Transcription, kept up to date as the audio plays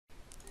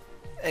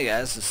Hey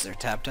guys, this is their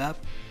Tap Tap.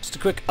 Just a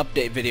quick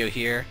update video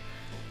here.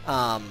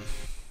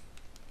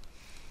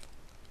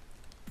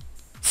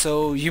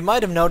 So you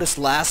might have noticed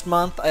last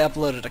month I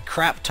uploaded a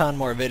crap ton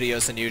more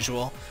videos than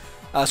usual.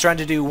 I was trying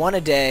to do one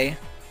a day.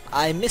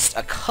 I missed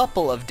a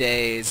couple of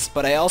days,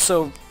 but I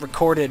also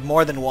recorded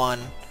more than one,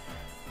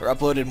 or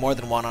uploaded more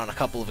than one on a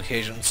couple of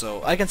occasions,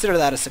 so I consider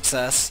that a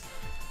success.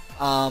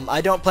 I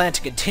don't plan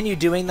to continue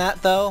doing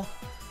that though.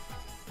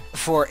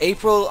 For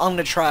April, I'm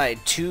gonna try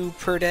 2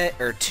 per day,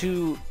 or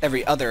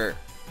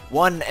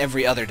one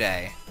every other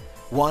day.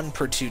 1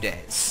 per 2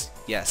 days.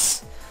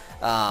 Yes.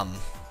 I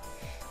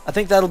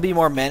think that'll be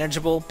more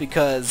manageable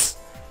because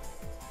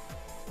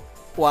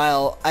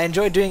while I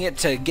enjoy doing it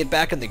to get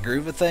back in the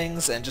groove of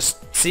things and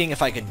just seeing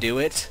if I could do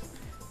it,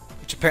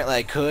 which apparently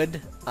I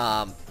could,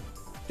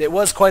 it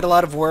was quite a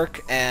lot of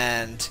work,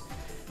 and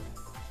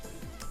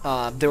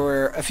there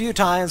were a few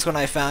times when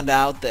I found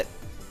out that,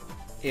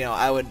 you know,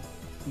 I would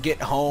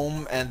get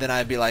home and then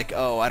I'd be like,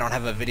 oh, I don't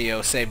have a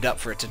video saved up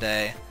for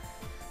today.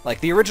 Like,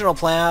 the original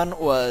plan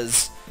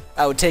was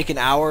I would take an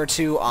hour or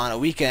two on a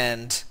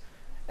weekend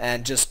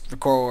and just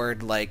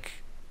record like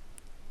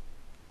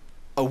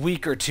a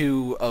week or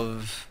two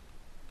of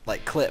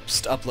like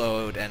clips to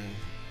upload, and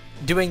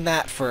doing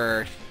that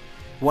for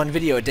one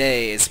video a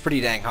day is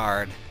pretty dang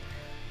hard.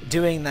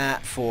 Doing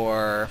that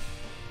for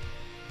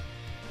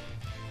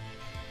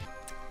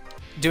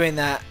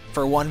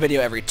one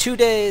video every 2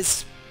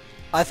 days,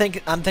 I'm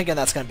thinking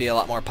that's going to be a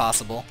lot more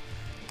possible.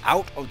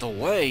 Out of the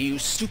way, you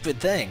stupid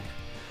thing.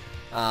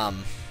 I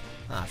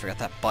forgot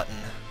that button.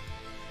 I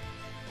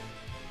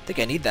think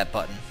I need that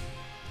button.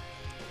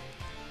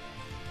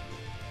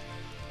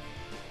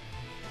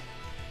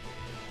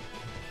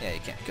 Yeah,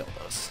 you can't kill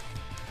those.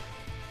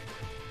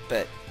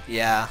 But,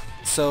 yeah,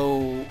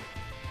 so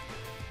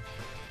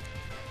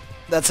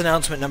that's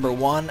announcement number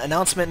 1.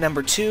 Announcement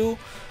number 2,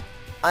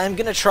 I'm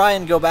going to try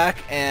and go back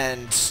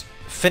and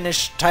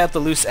tie up the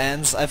loose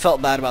ends. I felt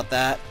bad about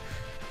that.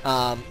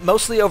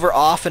 Mostly over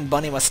Off and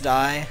Bunny Must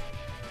Die.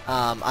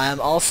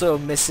 I'm also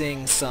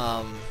missing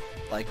some,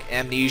 like,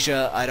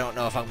 Amnesia. I don't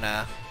know if I'm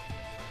gonna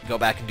go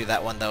back and do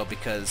that one though,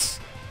 because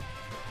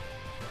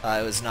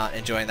I was not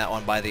enjoying that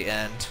one by the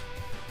end.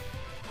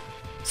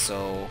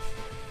 So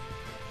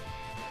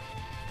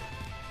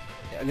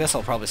yeah, I guess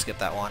I'll probably skip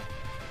that one.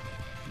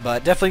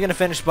 But definitely gonna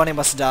finish Bunny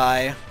Must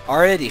Die.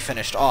 Already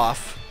finished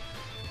Off.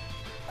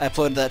 I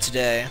uploaded that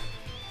today.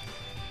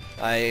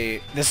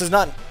 This is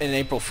not an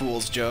April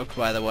Fool's joke,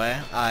 by the way.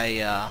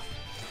 I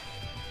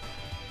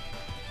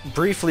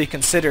briefly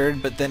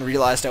considered, but then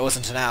realized I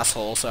wasn't an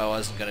asshole, so I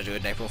wasn't gonna do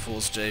an April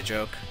Fool's Day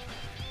joke.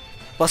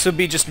 Plus, it would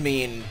be just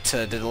mean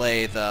to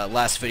delay the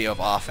last video of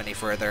Off any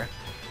further.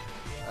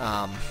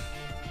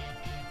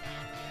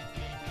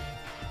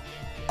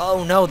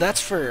 Oh no,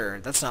 that's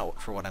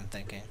not for what I'm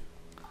thinking.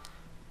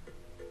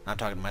 I'm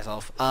talking to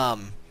myself.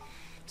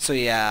 So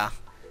yeah.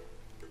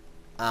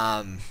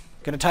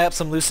 Gonna tie up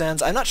some loose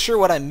ends. I'm not sure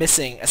what I'm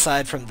missing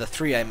aside from the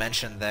 3 I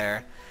mentioned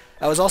there.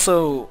 I was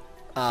also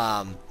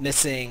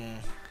missing...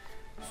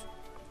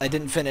 I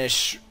didn't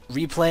finish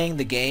replaying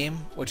the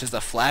game, which is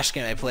the Flash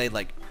game I played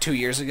like 2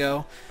 years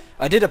ago.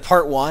 I did a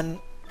part 1.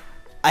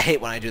 I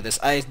hate when I do this.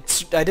 I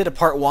did a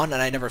part 1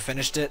 and I never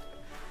finished it.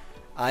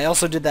 I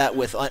also did that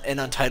with an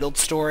Untitled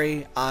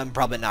story. I'm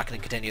probably not going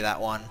to continue that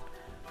one.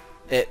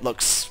 It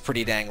looks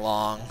pretty dang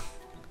long.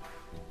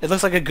 It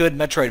looks like a good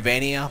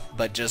Metroidvania,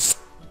 but just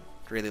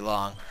really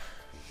long.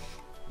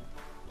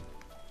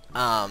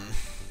 But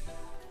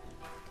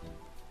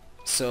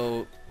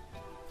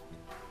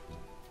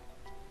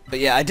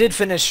yeah, I did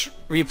finish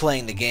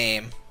replaying the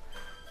game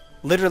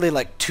literally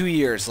like 2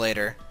 years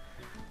later,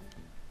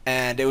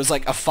 and it was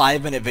like a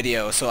 5-minute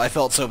video, so I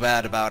felt so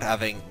bad about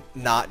having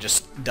not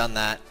just done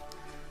that.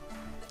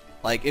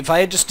 Like, if I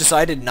had just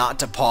decided not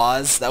to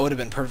pause, that would have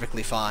been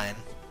perfectly fine.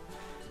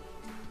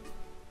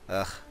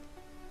 Ugh.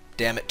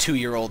 Damn it,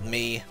 2-year-old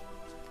me.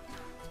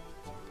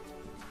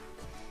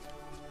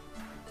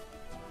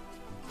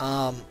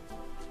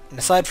 And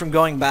aside from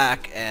going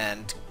back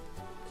and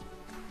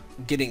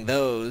getting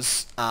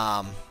those,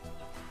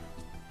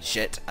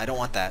 shit, I don't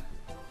want that.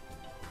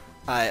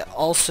 I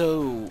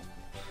also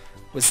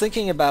was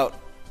thinking about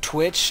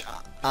Twitch.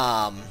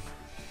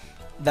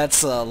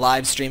 That's a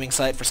live streaming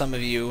site for some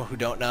of you who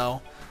don't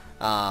know.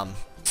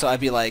 So I'd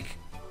be like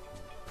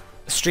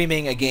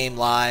streaming a game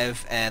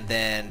live, and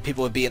then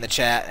people would be in the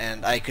chat,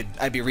 and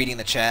I'd be reading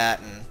the chat,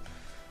 and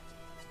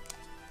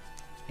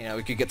you know,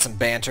 we could get some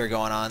banter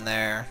going on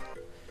there.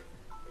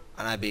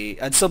 And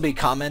I'd still be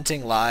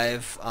commenting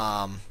live.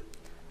 I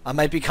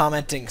might be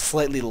commenting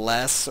slightly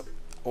less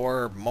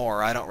or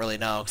more, I don't really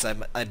know,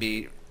 because I'd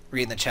be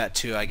reading the chat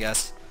too, I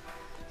guess.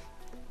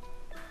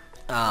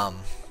 I'm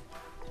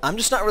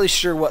just not really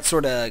sure what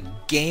sort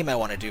of game I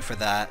want to do for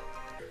that.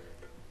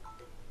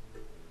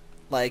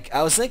 Like,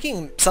 I was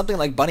thinking something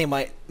like Bunny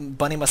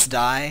Must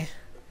Die.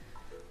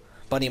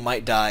 Bunny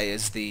Might Die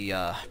is the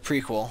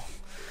prequel.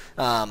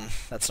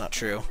 That's not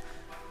true.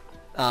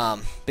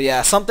 But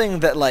yeah, something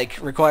that like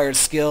requires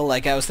skill.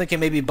 Like, I was thinking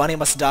maybe Bunny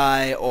Must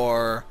Die,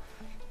 or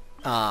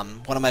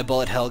one of my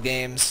bullet hell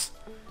games.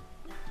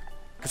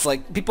 Because,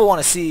 like, people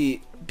want to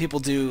see people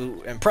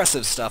do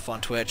impressive stuff on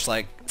Twitch,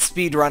 like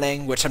speed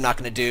running, which I'm not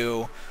going to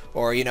do,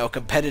 or, you know,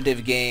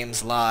 competitive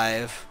games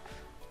live.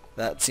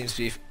 That seems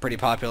to be pretty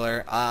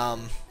popular. I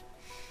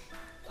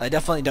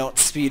definitely don't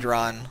speed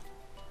run.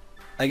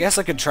 I guess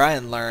I could try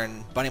and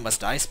learn Bunny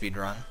Must Die speed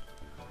run.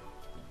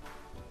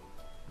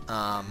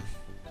 Don't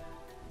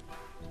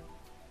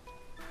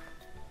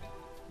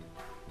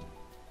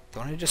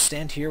I just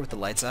stand here with the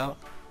lights out?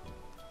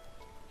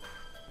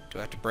 Do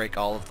I have to break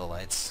all of the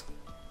lights?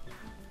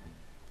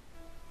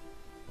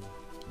 I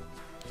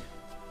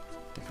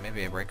think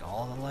maybe I break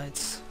all of the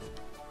lights?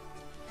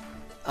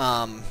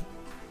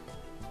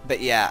 But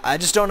yeah, I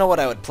just don't know what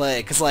I would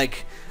play, because,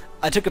 like,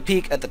 I took a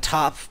peek at the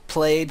top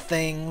played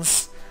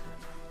things.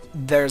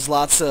 There's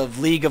lots of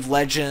League of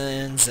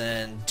Legends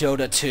and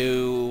Dota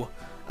 2.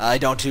 I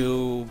don't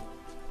do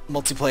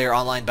multiplayer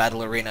online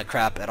battle arena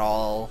crap at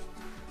all.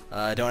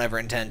 I don't ever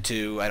intend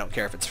to. I don't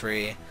care if it's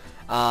free.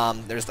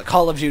 There's the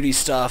Call of Duty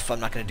stuff. I'm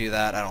not going to do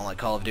that. I don't like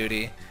Call of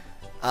Duty.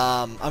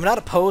 I'm not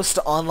opposed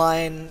to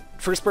online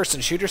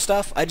first-person shooter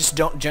stuff. I just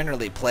don't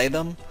generally play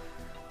them.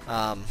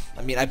 I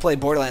mean, I play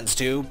Borderlands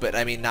 2, but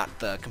I mean not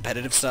the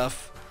competitive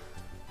stuff.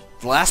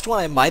 The last one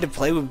I might have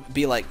played would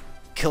be like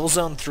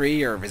Killzone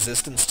 3 or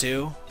Resistance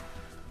 2.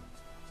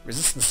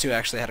 Resistance 2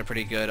 actually had a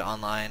pretty good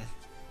online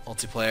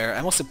multiplayer.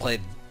 I mostly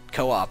played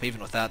co-op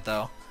even with that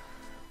though.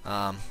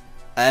 I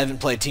haven't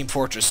played Team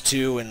Fortress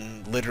 2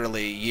 in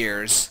literally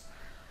years.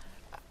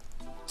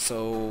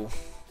 So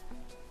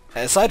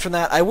aside from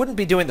that, I wouldn't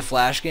be doing the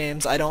Flash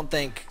games. I don't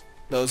think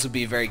those would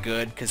be very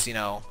good because, you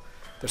know,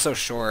 they're so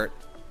short.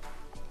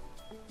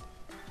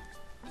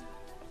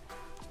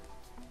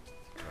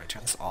 Do I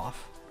turn this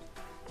off?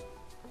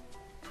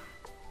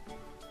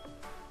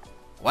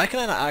 Why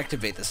can I not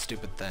activate this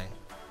stupid thing?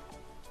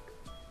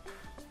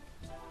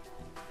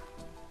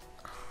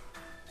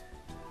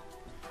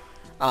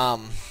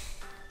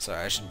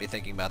 Sorry, I shouldn't be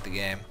thinking about the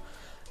game.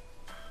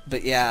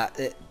 But yeah,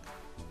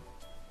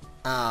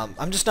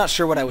 I'm just not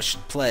sure what I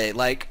should play.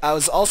 Like, I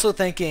was also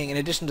thinking, in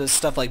addition to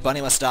stuff like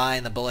Bunny Must Die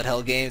and the Bullet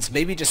Hell games,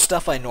 maybe just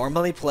stuff I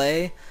normally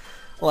play.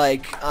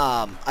 Like,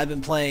 I've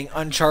been playing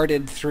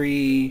Uncharted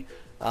 3,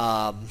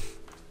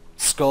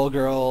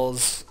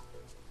 Skullgirls,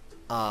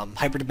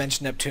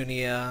 Hyperdimension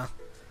Neptunia,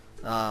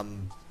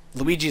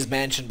 Luigi's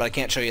Mansion, but I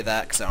can't show you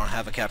that because I don't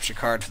have a capture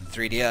card for the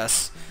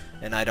 3DS,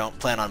 and I don't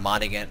plan on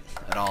modding it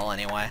at all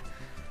anyway.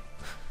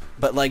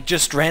 But like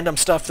just random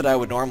stuff that I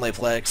would normally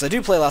play, because I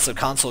do play lots of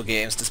console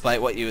games,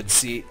 despite what you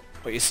see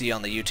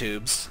on the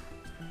YouTubes.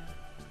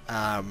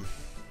 Hell,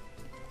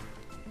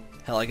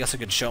 I guess I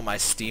could show my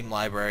Steam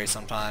library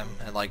sometime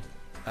and like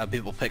have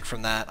people pick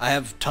from that. I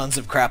have tons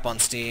of crap on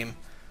Steam.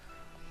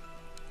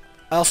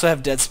 I also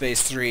have Dead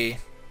Space 3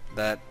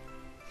 that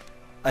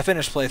I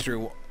finished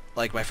playthrough,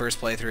 like my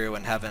first playthrough,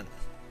 and haven't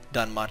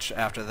done much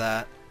after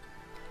that.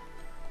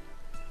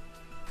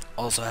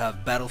 Also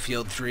have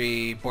Battlefield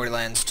 3,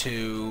 Borderlands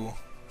 2,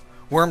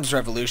 Worms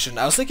Revolution.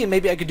 I was thinking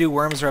maybe I could do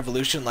Worms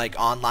Revolution like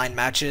online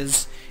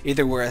matches,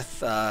 either with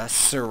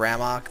Sir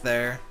Ramok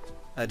there.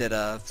 I did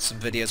some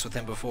videos with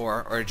him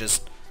before, or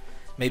just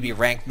maybe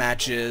ranked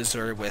matches,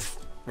 or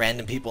with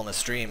random people in the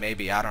stream,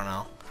 maybe, I don't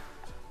know.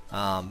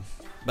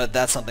 But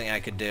that's something I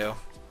could do.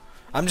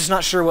 I'm just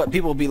not sure what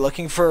people will be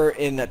looking for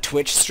in a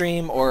Twitch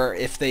stream, or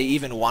if they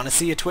even want to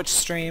see a Twitch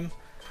stream.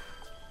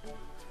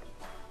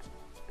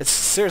 It's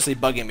seriously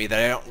bugging me that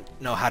I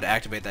don't know how to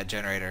activate that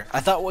generator. I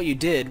thought what you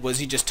did was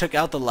you just took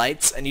out the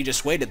lights and you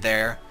just waited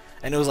there,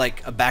 and it was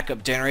like a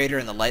backup generator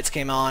and the lights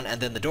came on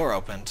and then the door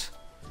opened.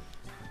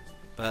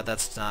 But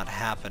that's not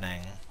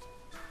happening.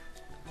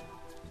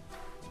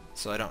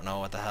 So I don't know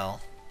what the hell.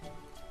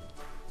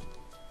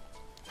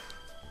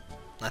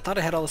 I thought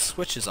I had all the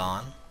switches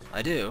on.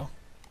 I do.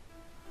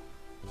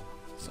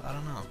 So I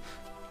don't know.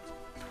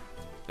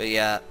 But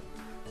yeah,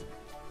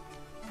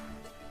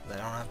 I don't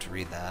have to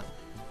read that.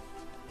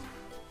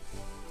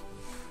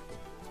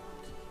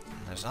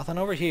 There's nothing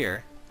over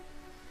here.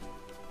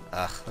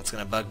 Ugh, that's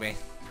gonna bug me.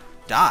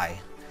 Die.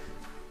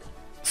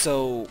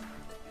 So,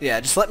 yeah,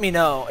 just let me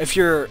know. If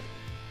you're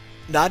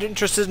not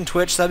interested in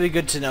Twitch, that'd be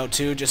good to know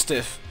too, just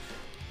if,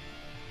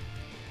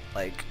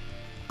 like,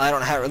 I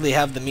don't really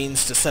have the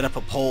means to set up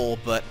a poll,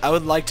 but I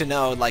would like to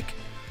know, like,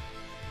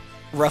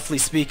 roughly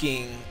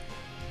speaking,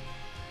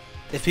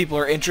 if people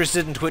are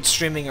interested in Twitch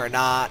streaming or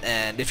not,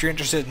 and if you're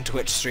interested in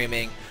Twitch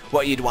streaming,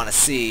 what you'd want to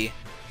see.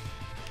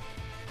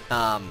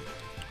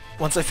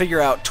 Once I figure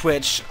out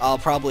Twitch, I'll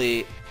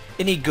probably,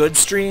 any good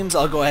streams,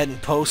 I'll go ahead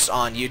and post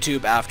on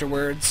YouTube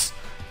afterwards,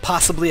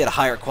 possibly at a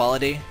higher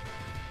quality,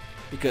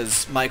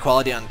 because my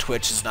quality on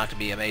Twitch is not going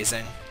to be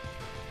amazing.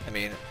 I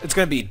mean, it's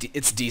going to be,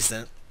 it's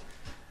decent.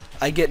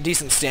 I get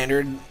decent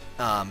standard,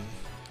 I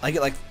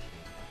get like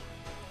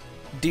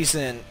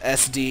decent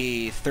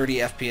SD 30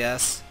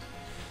 FPS,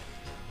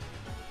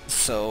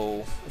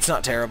 so it's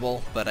not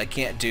terrible, but I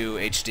can't do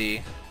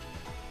HD.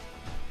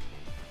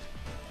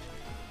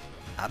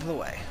 Out of the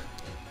way.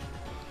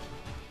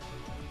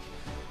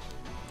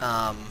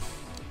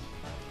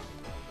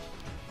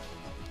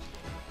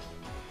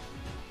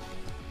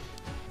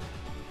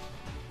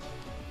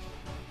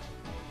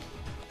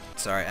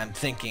 Sorry, I'm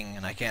thinking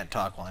and I can't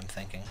talk while I'm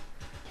thinking.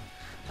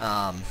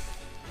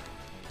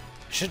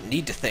 Shouldn't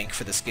need to think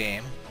for this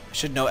game. I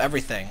should know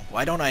everything.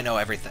 Why don't I know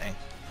everything?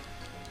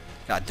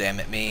 God damn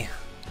it, me.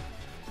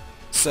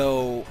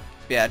 So,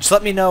 yeah, just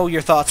let me know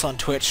your thoughts on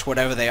Twitch,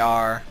 whatever they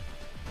are.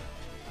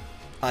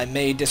 I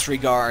may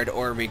disregard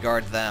or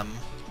regard them.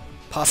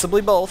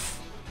 Possibly both.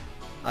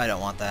 I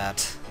don't want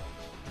that.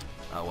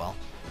 Oh well.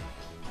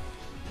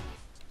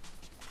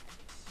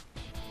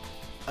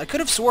 I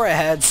could have swore I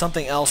had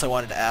something else I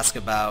wanted to ask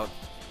about.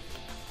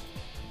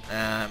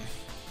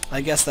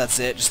 I guess that's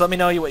it. Just let me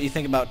know what you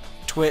think about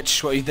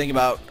Twitch, what you think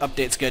about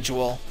update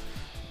schedule.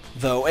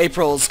 Though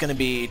April is going to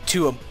be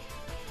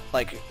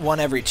one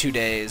every 2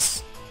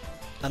 days.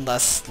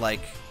 Unless,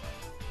 like,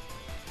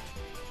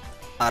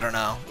 I don't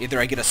know. Either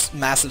I get a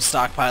massive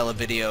stockpile of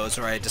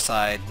videos or I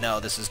decide, no,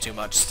 this is too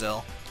much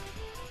still.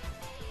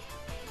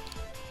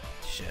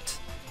 Shit.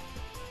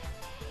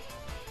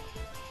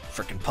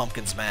 Frickin'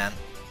 pumpkins, man.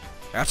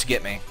 They're out to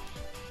get me.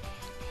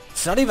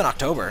 It's not even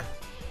October.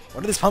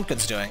 What are these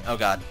pumpkins doing? Oh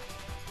god.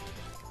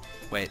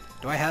 Wait,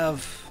 do I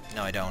have...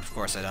 No, I don't. Of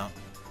course I don't.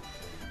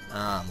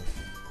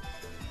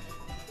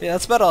 Yeah,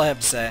 that's about all I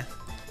have to say.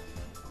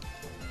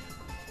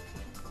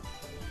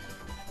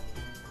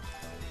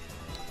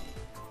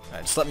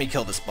 Alright, just let me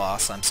kill this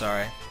boss. I'm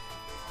sorry.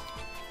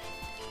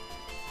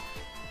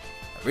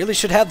 I really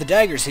should have the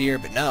daggers here,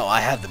 but no,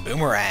 I have the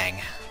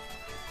boomerang.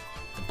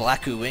 The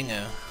Blacku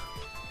Wingu.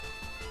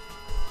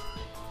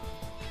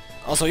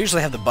 Also, I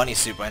usually have the bunny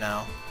suit by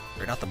now.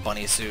 Or not the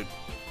bunny suit.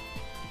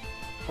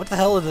 What the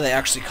hell do they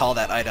actually call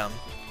that item?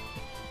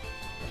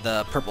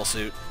 The purple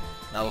suit.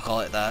 I will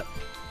call it that.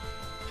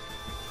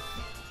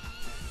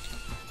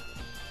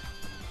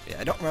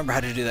 Yeah, I don't remember how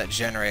to do that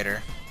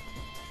generator.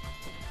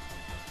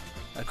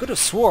 I could have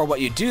swore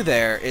what you do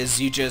there is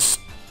you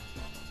just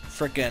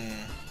frickin'...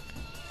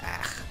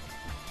 Ah.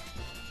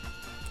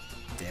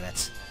 Damn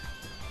it.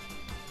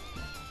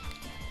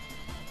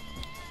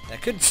 I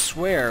could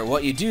swear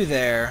what you do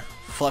there...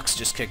 Flux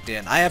just kicked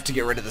in. I have to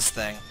get rid of this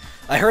thing.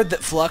 I heard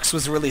that Flux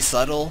was really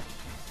subtle.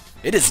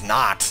 It is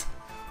not.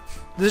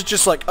 This is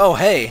just like, oh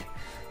hey,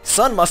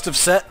 sun must have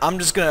set, I'm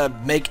just gonna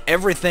make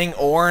everything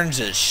orange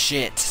as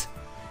shit.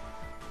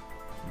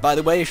 By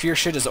the way, if your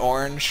shit is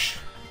orange,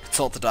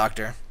 consult the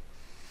doctor.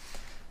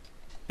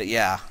 But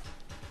yeah.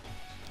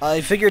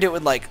 I figured it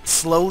would like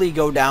slowly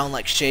go down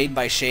like shade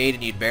by shade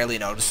and you'd barely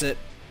notice it.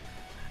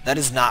 That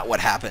is not what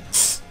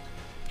happens.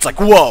 It's like,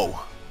 whoa!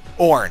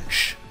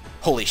 Orange.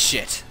 Holy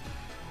shit.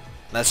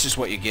 That's just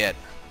what you get.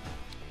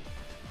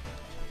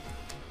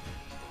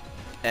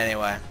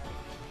 Anyway.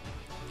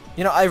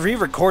 You know, I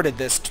re-recorded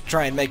this to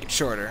try and make it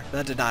shorter.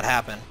 That did not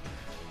happen.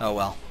 Oh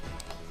well.